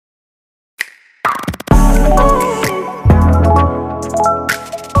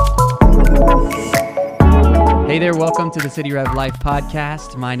there, welcome to the City Rev Life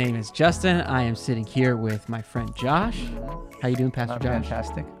podcast. My name is Justin. I am sitting here with my friend Josh. How you doing, Pastor Josh?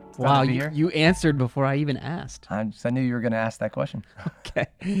 Fantastic. Wow, you answered before I even asked. I knew you were going to ask that question. Okay.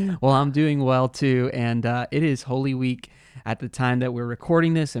 Well, I'm doing well too, and it is Holy Week at the time that we're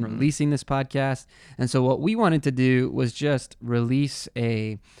recording this and releasing this podcast. And so what we wanted to do was just release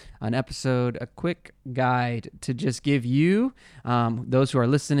an episode, a quick guide to just give you, those who are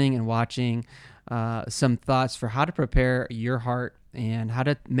listening and watching, some thoughts for how to prepare your heart and how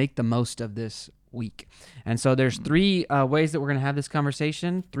to make the most of this week. And so there's three ways that we're going to have this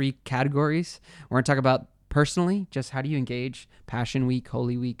conversation, three categories. We're going to talk about personally, just how do you engage Passion Week,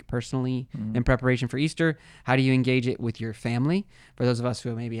 Holy Week personally in preparation for Easter? How do you engage it with your family? For those of us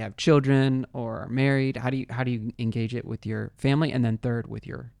who maybe have children or are married, how do you engage it with your family? And then third, with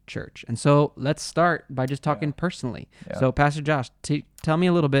your church. And so let's start by just talking personally. Yeah. So Pastor Josh, tell me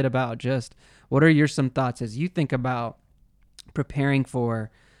a little bit about just what are some thoughts as you think about preparing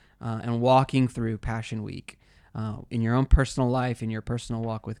for and walking through Passion Week in your own personal life, in your personal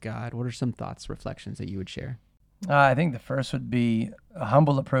walk with God? What are some thoughts, reflections that you would share? I think the first would be a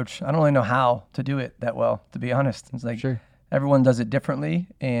humble approach. I don't really know how to do it that well, to be honest. It's like everyone does it differently.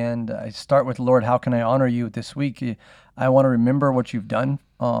 And I start with, Lord, how can I honor you this week? I want to remember what you've done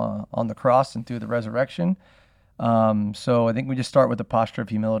on the cross and through the resurrection. So I think we just start with the posture of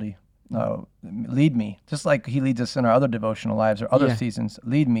humility. Lead me, just like he leads us in our other devotional lives or other seasons.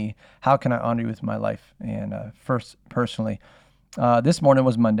 Lead me. How can I honor you with my life? And first, personally, this morning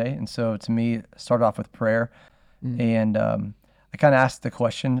was Monday, and so to me, started off with prayer. And I kind of asked the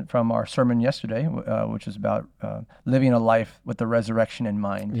question from our sermon yesterday, which was about living a life with the resurrection in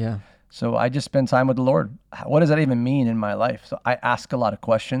mind. Yeah. So I just spend time with the Lord. What does that even mean in my life? So I ask a lot of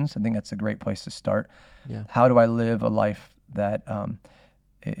questions. I think that's a great place to start. Yeah. How do I live a life that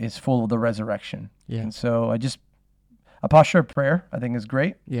is full of the resurrection? Yeah. And so a posture of prayer, I think, is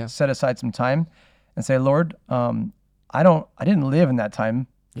great. Yeah. Set aside some time and say, Lord, I didn't live in that time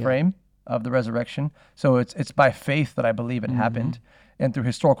frame of the resurrection. So it's by faith that I believe it happened, and through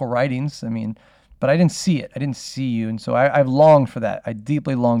historical writings. But I didn't see it. I didn't see you. And so I've longed for that. I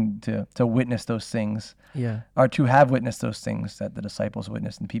deeply longed to witness those things. Yeah. Or to have witnessed those things that the disciples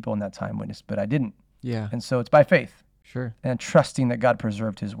witnessed and people in that time witnessed, but I didn't. Yeah. And so it's by faith. Sure. And trusting that God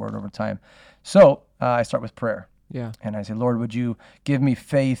preserved his word over time. So I start with prayer. Yeah. And I say, Lord, would you give me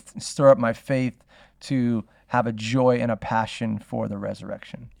faith, stir up my faith to have a joy and a passion for the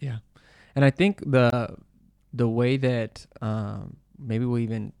resurrection. Yeah. And I think the way that maybe we'll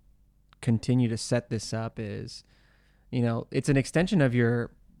even continue to set this up is, it's an extension of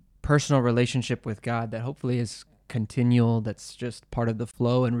your personal relationship with God that hopefully is continual, that's just part of the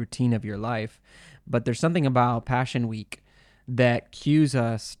flow and routine of your life. But there's something about Passion Week that cues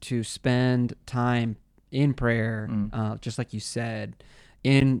us to spend time in prayer, just like you said,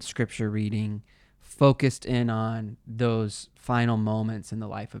 in scripture reading, focused in on those final moments in the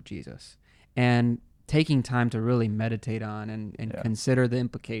life of Jesus, and taking time to really meditate on and consider the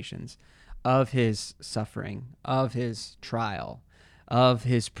implications of his suffering, of his trial, of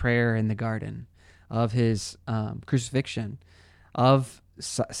his prayer in the garden, of his crucifixion, of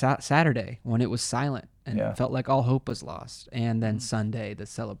Saturday when it was silent and felt like all hope was lost, and then Sunday, the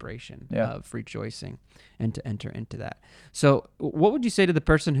celebration of rejoicing, and to enter into that. So what would you say to the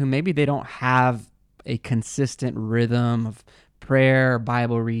person who maybe they don't have a consistent rhythm of prayer,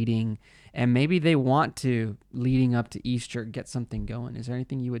 Bible reading, and maybe they want to, leading up to Easter, get something going? Is there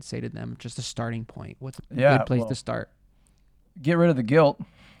anything you would say to them, just a starting point? What's a good place to start? Get rid of the guilt,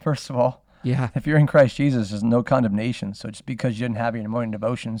 first of all. Yeah. If you're in Christ Jesus, there's no condemnation. So just because you didn't have your morning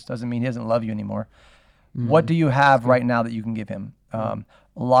devotions doesn't mean he doesn't love you anymore. What do you have right now that you can give him? A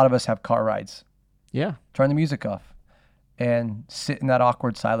lot of us have car rides. Yeah. Turn the music off and sit in that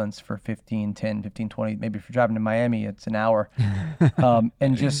awkward silence for 15, 20. Maybe if you're driving to Miami, it's an hour.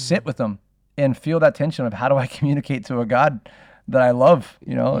 And just sit with them and feel that tension of, how do I communicate to a God that I love,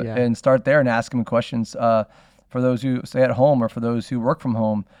 and start there and ask him questions. For those who stay at home or for those who work from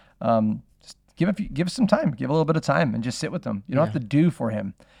home, just give some time, give a little bit of time and just sit with them. You don't have to do for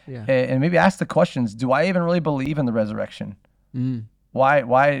him. Yeah. And maybe ask the questions, do I even really believe in the resurrection? Why,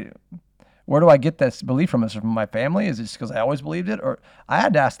 where do I get this belief from? Is it from my family? Is it just because I always believed it? Or I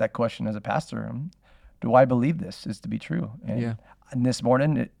had to ask that question as a pastor. Do I believe this is to be true? And this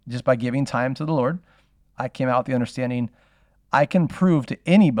morning, just by giving time to the Lord, I came out with the understanding I can prove to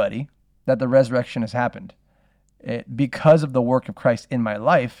anybody that the resurrection has happened. Because of the work of Christ in my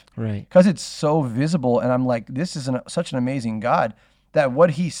life, right? Because it's so visible, and I'm like, this is such an amazing God. that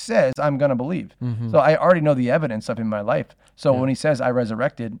what he says, I'm going to believe. So I already know the evidence of him in my life. So when he says I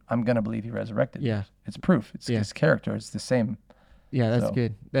resurrected, I'm going to believe he resurrected. Yeah. It's proof. It's his character. It's the same. Yeah, that's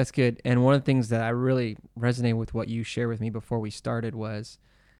good. That's good. And one of the things that I really resonate with what you shared with me before we started was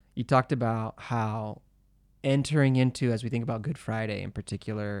you talked about how entering into, as we think about Good Friday in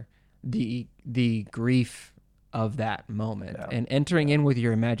particular, the grief of that moment and entering in with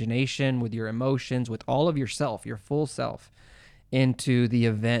your imagination, with your emotions, with all of yourself, your full self, into the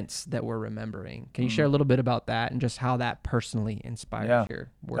events that we're remembering. Can you share a little bit about that and just how that personally inspires your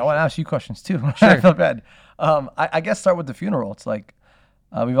worship? I want to ask you questions too. Sure. I feel bad. I guess start with the funeral. It's like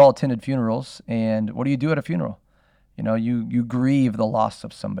we've all attended funerals, and what do you do at a funeral? You know, you grieve the loss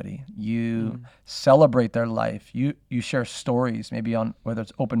of somebody. You celebrate their life. You share stories, maybe on whether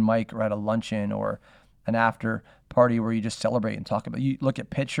it's open mic or at a luncheon or an after party where you just celebrate and talk about. You look at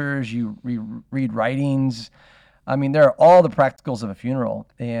pictures. You read writings. I mean, there are all the practicals of a funeral,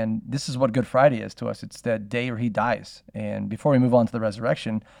 and this is what Good Friday is to us. It's the day where he dies. And before we move on to the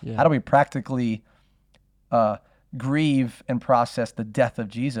resurrection, how do we practically grieve and process the death of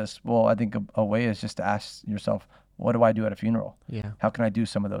Jesus? Well, I think a way is just to ask yourself, what do I do at a funeral? Yeah. How can I do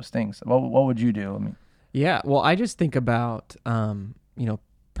some of those things? What would you do? I mean, yeah. Well, I just think about,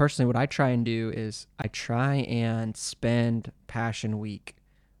 personally, what I try and do is I try and spend Passion Week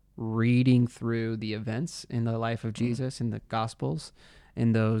reading through the events in the life of Jesus in the Gospels,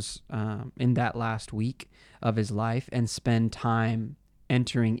 in those in that last week of his life, and spend time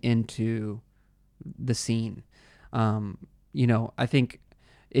entering into the scene. I think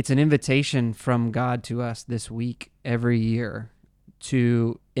it's an invitation from God to us this week every year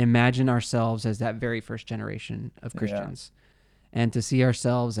to imagine ourselves as that very first generation of Christians and to see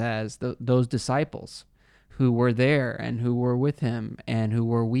ourselves as those disciples who were there and who were with him and who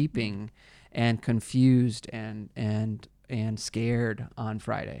were weeping and confused and scared on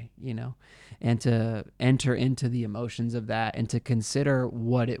Friday, and to enter into the emotions of that and to consider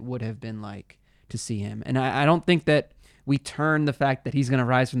what it would have been like to see him. And I don't think that we turn the fact that he's going to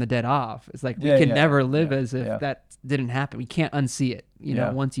rise from the dead off. It's like we can never live as if that didn't happen. We can't unsee it,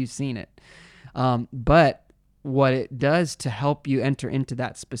 once you've seen it. But what it does to help you enter into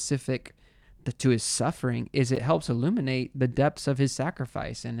that specific to his suffering is it helps illuminate the depths of his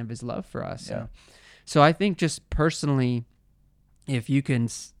sacrifice and of his love for us. Yeah. So I think just personally, if you can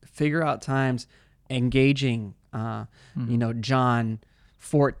figure out times engaging, John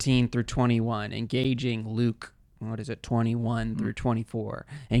 14 through 21, engaging Luke, 21 through 24,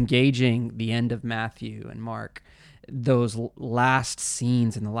 engaging the end of Matthew and Mark, those last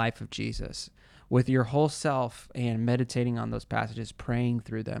scenes in the life of Jesus, with your whole self and meditating on those passages, praying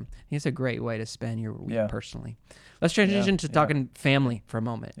through them. I think it's a great way to spend your week personally. Let's transition to talking family for a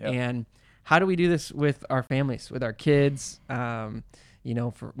moment. And how do we do this with our families, with our kids? For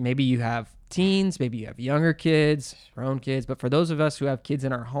maybe you have teens, maybe you have younger kids, your own kids. But for those of us who have kids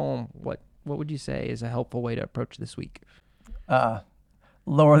in our home, what would you say is a helpful way to approach this week?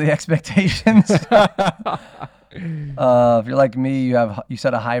 Lower the expectations. If you're like me, you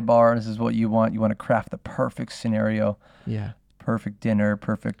set a high bar. This is what you want. You want to craft the perfect scenario. Yeah. Perfect dinner.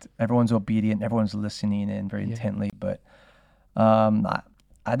 Perfect. Everyone's obedient. Everyone's listening in very intently. But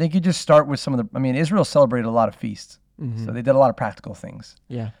I think you just start with some of the. I mean, Israel celebrated a lot of feasts, so they did a lot of practical things.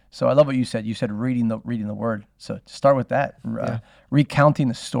 Yeah. So I love what you said. You said reading the word. So start with that. Recounting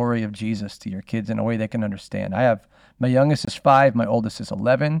the story of Jesus to your kids in a way they can understand. My youngest is 5. My oldest is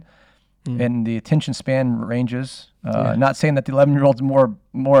 11. And the attention span ranges. Not saying that the 11-year-old's more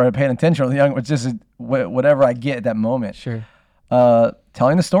paying attention, or the young, it's just whatever I get at that moment. Sure.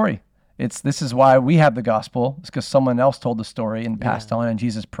 Telling the story. This is why we have the gospel. It's because someone else told the story and passed on, and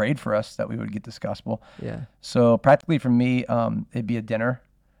Jesus prayed for us that we would get this gospel. Yeah. So practically for me, it'd be a dinner,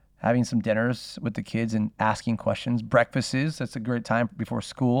 having some dinners with the kids and asking questions. Breakfasts, that's a great time before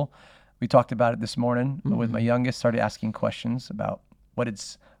school. We talked about it this morning with my youngest, started asking questions about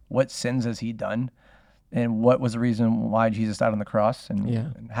what sins has he done, and what was the reason why Jesus died on the cross,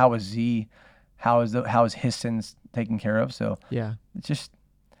 and how is his sins taken care of? So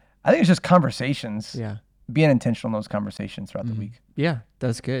I think it's just conversations. Yeah, being intentional in those conversations throughout the week. Yeah,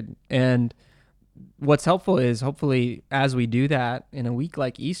 that's good. And what's helpful is hopefully as we do that in a week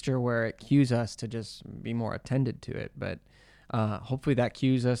like Easter, where it cues us to just be more attended to it, but hopefully that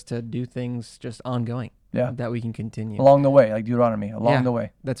cues us to do things just ongoing. Yeah, that we can continue along the way, like Deuteronomy, along the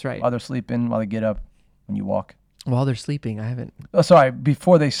way. That's right. While they're sleeping, while they get up, when you walk. While they're sleeping, I haven't. Oh, sorry.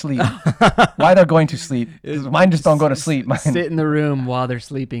 Before they sleep, why they're going to sleep? Mine just don't go to sleep. Mine. Sit in the room while they're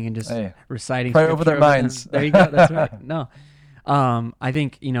sleeping and just reciting. Pray over their minds. There you go. That's right. No, I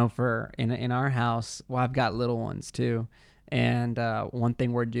think for in our house, well, I've got little ones too, And one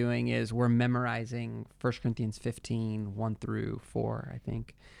thing we're doing is we're memorizing 1 Corinthians 15, 1 through 4, I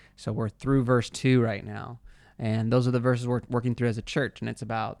think. So we're through verse 2 right now. And those are the verses we're working through as a church. And it's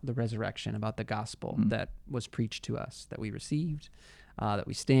about the resurrection, about the gospel that was preached to us, that we received, that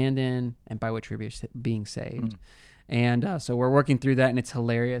we stand in, and by which we're being saved. And so we're working through that, and it's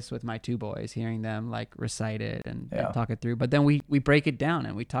hilarious with my two boys, hearing them like recite it and talk it through. But then we break it down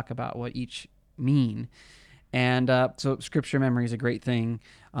and we talk about what each mean. And so scripture memory is a great thing.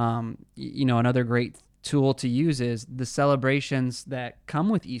 Another great tool to use is the celebrations that come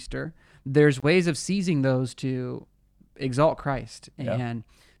with Easter. There's ways of seizing those to exalt Christ. And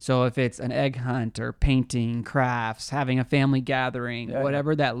so if it's an egg hunt or painting, crafts, having a family gathering,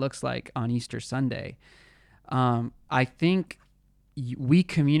 whatever that looks like on Easter Sunday, I think we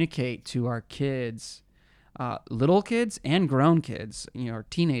communicate to our kids, little kids and grown kids, or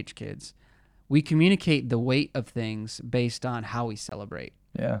teenage kids, we communicate the weight of things based on how we celebrate.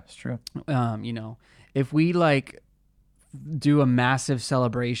 Yeah, it's true. If we like do a massive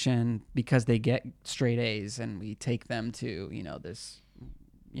celebration because they get straight A's and we take them to, this,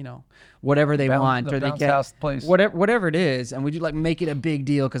 whatever they want, or they get whatever it is, and we do like make it a big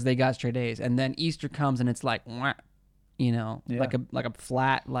deal because they got straight A's, and then Easter comes and it's like, like a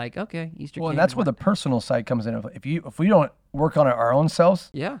flat, like, okay, Easter. Well, and that's where the personal side comes in. If we don't work on it our own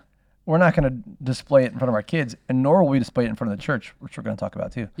selves, we're not going to display it in front of our kids, and nor will we display it in front of the church, which we're going to talk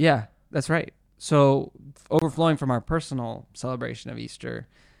about too. Yeah, that's right. So overflowing from our personal celebration of Easter,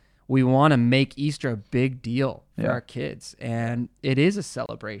 we want to make Easter a big deal for our kids. And it is a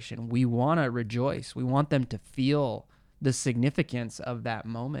celebration. We want to rejoice. We want them to feel the significance of that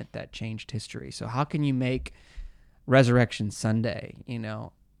moment that changed history. So how can you make Resurrection Sunday,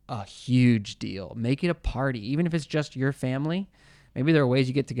 a huge deal? Make it a party, even if it's just your family. Maybe there are ways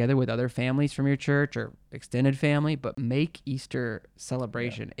you get together with other families from your church or extended family, but make Easter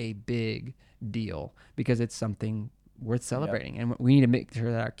celebration a big deal because it's something worth celebrating. And we need to make sure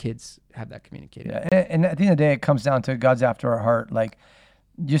that our kids have that communicated. Yeah. And at the end of the day, it comes down to God's after our heart. Like,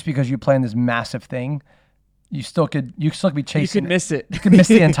 just because you plan this massive thing, you still could be chasing. You could miss it. You could miss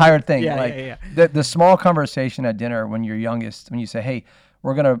the entire thing. The small conversation at dinner when you're youngest, when you say, hey,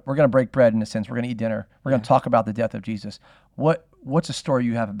 we're gonna break bread in a sense. We're gonna eat dinner. We're gonna talk about the death of Jesus. What's a story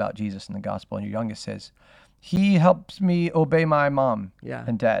you have about Jesus in the gospel? And your youngest says, he helps me obey my mom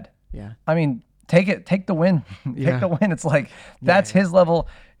and dad. Yeah. I mean, take the win. Take the win. It's like, that's his level,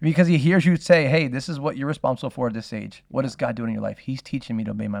 because he hears you say, hey, this is what you're responsible for at this age. What is God doing in your life? He's teaching me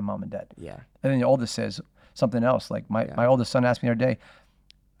to obey my mom and dad. Yeah. And then the oldest says something else. Like my oldest son asked me the other day,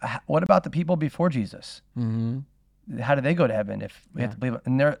 what about the people before Jesus? Mm-hmm. How do they go to heaven if we have to believe it?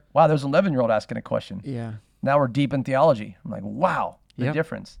 And there's an 11-year-old asking a question. Yeah. Now we're deep in theology. I'm like, wow, the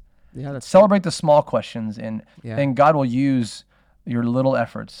difference. Yeah, that's celebrate the small questions, and God will use your little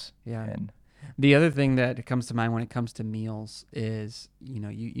efforts. Yeah. And the other thing that comes to mind when it comes to meals is,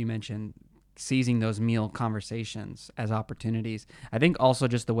 you mentioned seizing those meal conversations as opportunities. I think also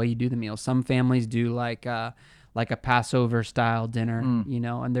just the way you do the meal. Some families do like a Passover style dinner,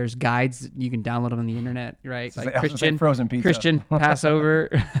 and there's guides you can download them on the internet, right? Like Christian frozen pizza, Christian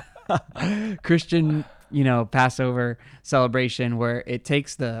Passover, Christian, Passover celebration, where it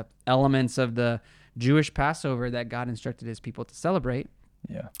takes the elements of the Jewish Passover that God instructed his people to celebrate,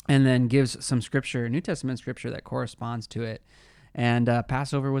 and then gives some scripture, New Testament scripture that corresponds to it. And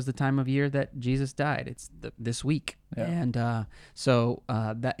Passover was the time of year that Jesus died. It's this week. Yeah. And so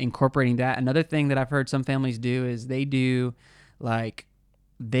that incorporating that. Another thing that I've heard some families do is they go,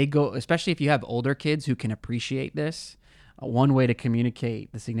 especially if you have older kids who can appreciate this, one way to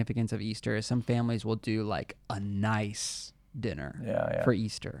communicate the significance of Easter is some families will do like a nice dinner for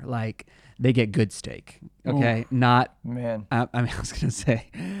Easter. Like they get good steak. Okay. Ooh, not, man. I was going to say,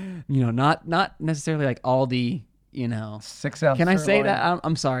 not necessarily like Aldi, 6 ounce. Can I say that?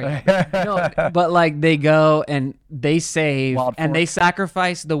 I'm sorry. But like they go and they save and they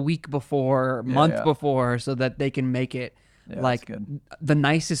sacrifice the week before, month before, so that they can make it like the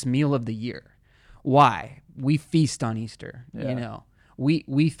nicest meal of the year. Why? We feast on Easter. We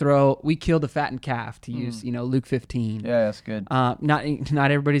kill the fattened calf, to use Luke 15. Yeah, that's good.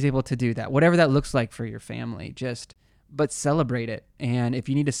 Not everybody's able to do that. Whatever that looks like for your family, but celebrate it. And if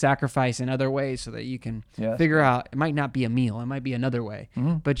you need to sacrifice in other ways so that you can figure out, it might not be a meal, it might be another way,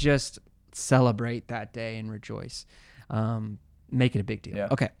 but just celebrate that day and rejoice. Make it a big deal. Yeah.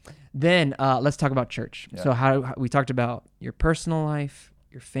 Okay. Then let's talk about church. Yeah. So how we talked about your personal life,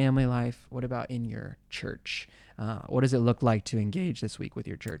 your family life. What about in your church? What does it look like to engage this week with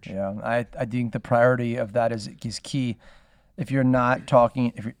your church? Yeah, I think the priority of that is key. if you're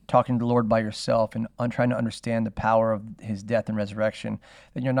talking to the Lord by yourself and trying to understand the power of his death and resurrection,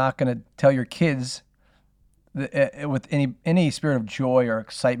 then you're not going to tell your kids with any spirit of joy or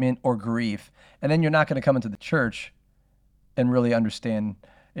excitement or grief. And then you're not going to come into the church and really understand.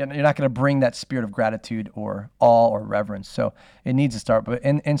 You're not going to bring that spirit of gratitude or awe or reverence. So it needs to start. But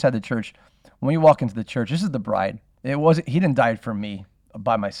inside the church, when we walk into the church, this is the bride. He didn't die for me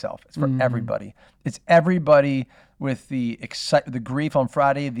by myself. It's for everybody. It's everybody with the grief on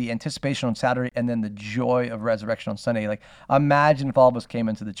Friday, the anticipation on Saturday, and then the joy of resurrection on Sunday. Like, imagine if all of us came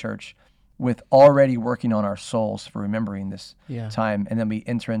into the church with already working on our souls for remembering this time, and then we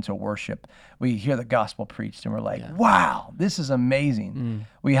enter into worship. We hear the gospel preached, and we're like, wow, this is amazing.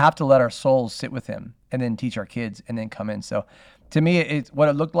 We have to let our souls sit with him, and then teach our kids, and then come in. So to me, it's what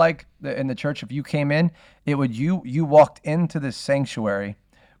it looked like in the church. If you came in, you walked into this sanctuary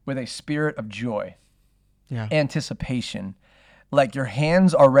with a spirit of joy, anticipation, like your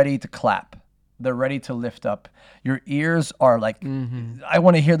hands are ready to clap. They're ready to lift up. Your ears are like, I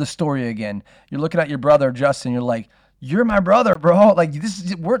want to hear the story again. You're looking at your brother, Justin. You're like, you're my brother, bro. Like, this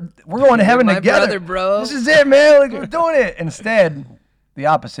is we're going to heaven together, brother, bro. This is it, man. Like, we're doing it. Instead, the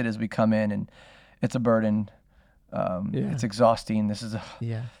opposite is we come in and it's a burden. It's exhausting.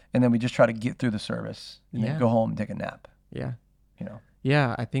 And then we just try to get through the service and then go home and take a nap. Yeah. You know.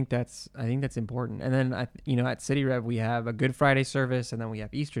 Yeah, I think that's important. And then at City Rev we have a Good Friday service, and then we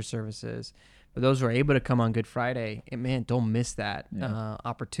have Easter services. For those who are able to come on Good Friday, man, don't miss that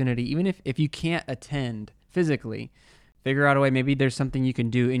opportunity. Even if you can't attend physically, figure out a way. Maybe there's something you can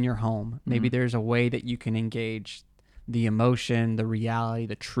do in your home. Maybe there's a way that you can engage the emotion, the reality,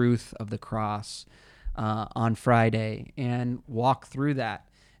 the truth of the cross on Friday and walk through that.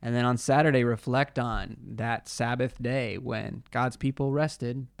 And then on Saturday, reflect on that Sabbath day when God's people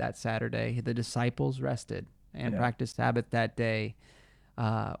rested that Saturday. The disciples rested and practiced Sabbath that day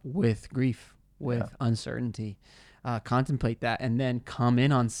with grief, with uncertainty. Contemplate that, and then come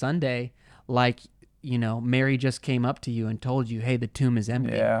in on Sunday like, Mary just came up to you and told you, hey, the tomb is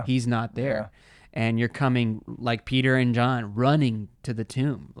empty. Yeah. He's not there. Yeah. And you're coming like Peter and John running to the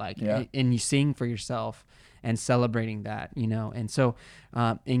tomb, and you sing for yourself and celebrating that, And so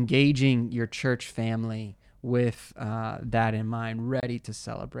engaging your church family with that in mind, ready to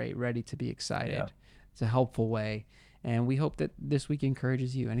celebrate, ready to be excited. Yeah. It's a helpful way. And we hope that this week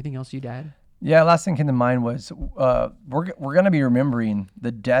encourages you. Anything else you'd add? Yeah, last thing came to mind was we're going to be remembering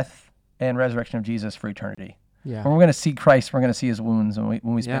the death and resurrection of Jesus for eternity. Yeah. When we're going to see Christ, we're going to see his wounds when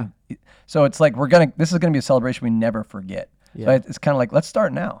we spend. Yeah. So it's like this is going to be a celebration we never forget. Yeah. So it's kind of like, let's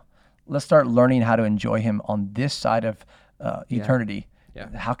start now. Let's start learning how to enjoy him on this side of eternity.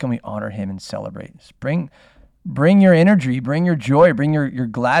 Yeah. How can we honor him and celebrate? Just bring your energy, bring your joy, bring your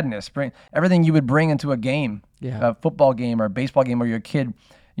gladness, bring everything you would bring into a game, a football game or a baseball game where your kid,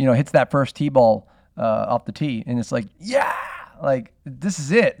 hits that first tee ball off the tee, and it's like, like this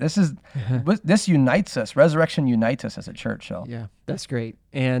is it. This unites us. Resurrection unites us as a church. So yeah, that's great.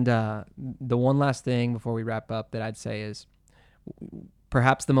 And the one last thing before we wrap up that I'd say is,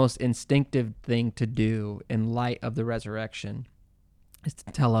 perhaps the most instinctive thing to do in light of the resurrection is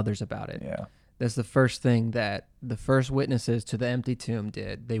to tell others about it. Yeah. That's the first thing that the first witnesses to the empty tomb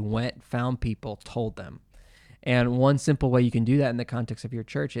did. They went, found people, told them. And one simple way you can do that in the context of your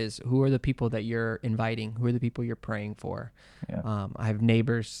church is, who are the people that you're inviting? Who are the people you're praying for? Yeah. I have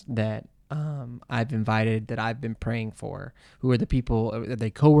neighbors that I've invited that I've been praying for. Who are the people? Are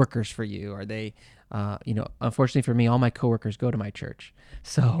they coworkers for you? Are they, unfortunately for me, all my coworkers go to my church,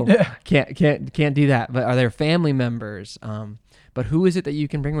 so can't do that. But are there family members? But who is it that you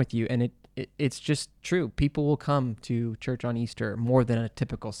can bring with you? And it's just true. People will come to church on Easter more than a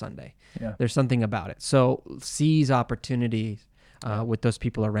typical Sunday. Yeah. There's something about it. So seize opportunities with those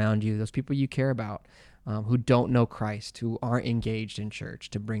people around you, those people you care about, who don't know Christ, who aren't engaged in church,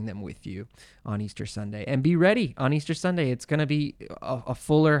 to bring them with you on Easter Sunday. And be ready on Easter Sunday. It's going to be a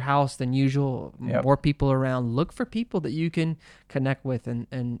fuller house than usual, more people around. Look for people that you can connect with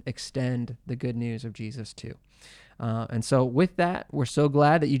and extend the good news of Jesus to. And so with that, we're so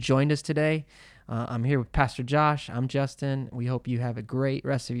glad that you joined us today. I'm here with Pastor Josh. I'm Justin. We hope you have a great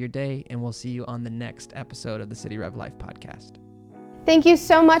rest of your day, and we'll see you on the next episode of the City Rev Life podcast. Thank you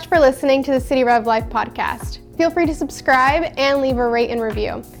so much for listening to the City Rev Life podcast. Feel free to subscribe and leave a rate and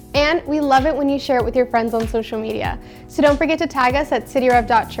review. And we love it when you share it with your friends on social media. So don't forget to tag us at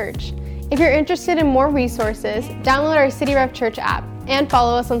cityrev.church. If you're interested in more resources, download our City Rev Church app and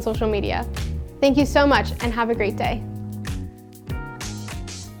follow us on social media. Thank you so much and have a great day.